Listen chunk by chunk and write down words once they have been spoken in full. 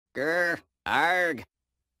Grr, arg.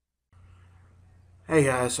 Hey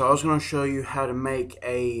guys, so I was going to show you how to make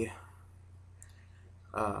a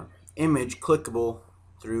image clickable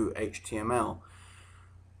through HTML.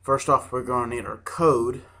 First off, we're going to need our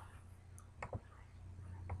code.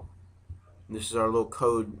 This is our little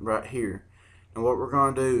code right here. And what we're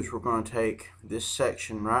going to do is we're going to take this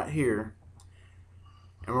section right here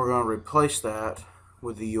and we're going to replace that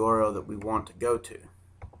with the URL that we want to go to.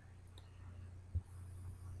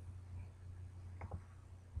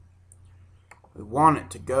 We want it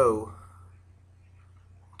to go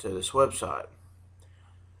to this website.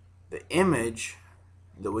 The image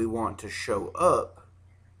that we want to show up,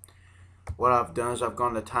 what I've done is I've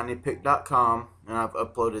gone to tinypic.com and I've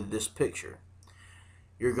uploaded this picture.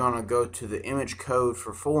 You're going to go to the image code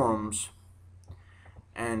for forums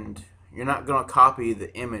and you're not going to copy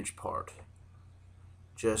the image part,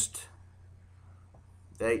 just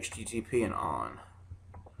the HTTP and on.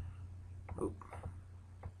 Oop.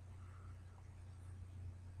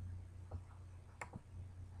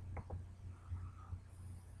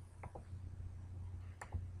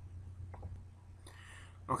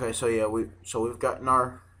 Okay, so yeah, we've gotten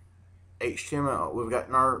our HTML, we've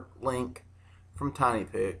gotten our link from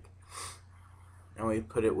TinyPic, and we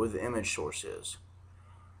put it where the image source is.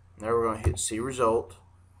 Now we're going to hit see result,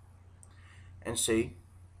 and see,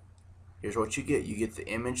 here's what you get. You get the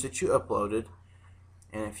image that you uploaded,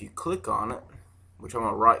 and if you click on it, which I'm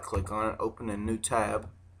going to right click on it, open a new tab,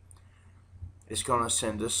 it's going to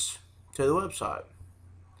send us to the website.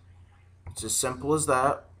 It's as simple as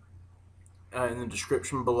that. In the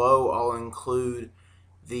description below, I'll include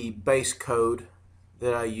the base code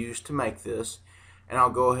that I used to make this, and I'll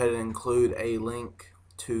go ahead and include a link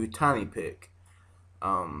to TinyPic.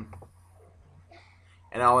 And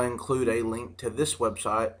I'll include a link to this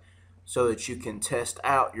website so that you can test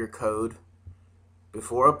out your code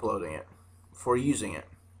before uploading it, before using it.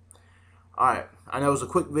 Alright, I know it was a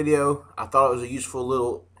quick video. I thought it was a useful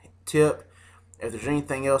little tip. If there's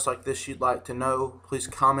anything else like this you'd like to know, please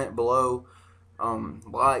comment below.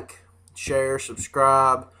 Like, share,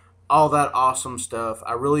 subscribe, all that awesome stuff.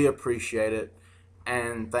 I really appreciate it.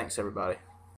 And thanks, everybody.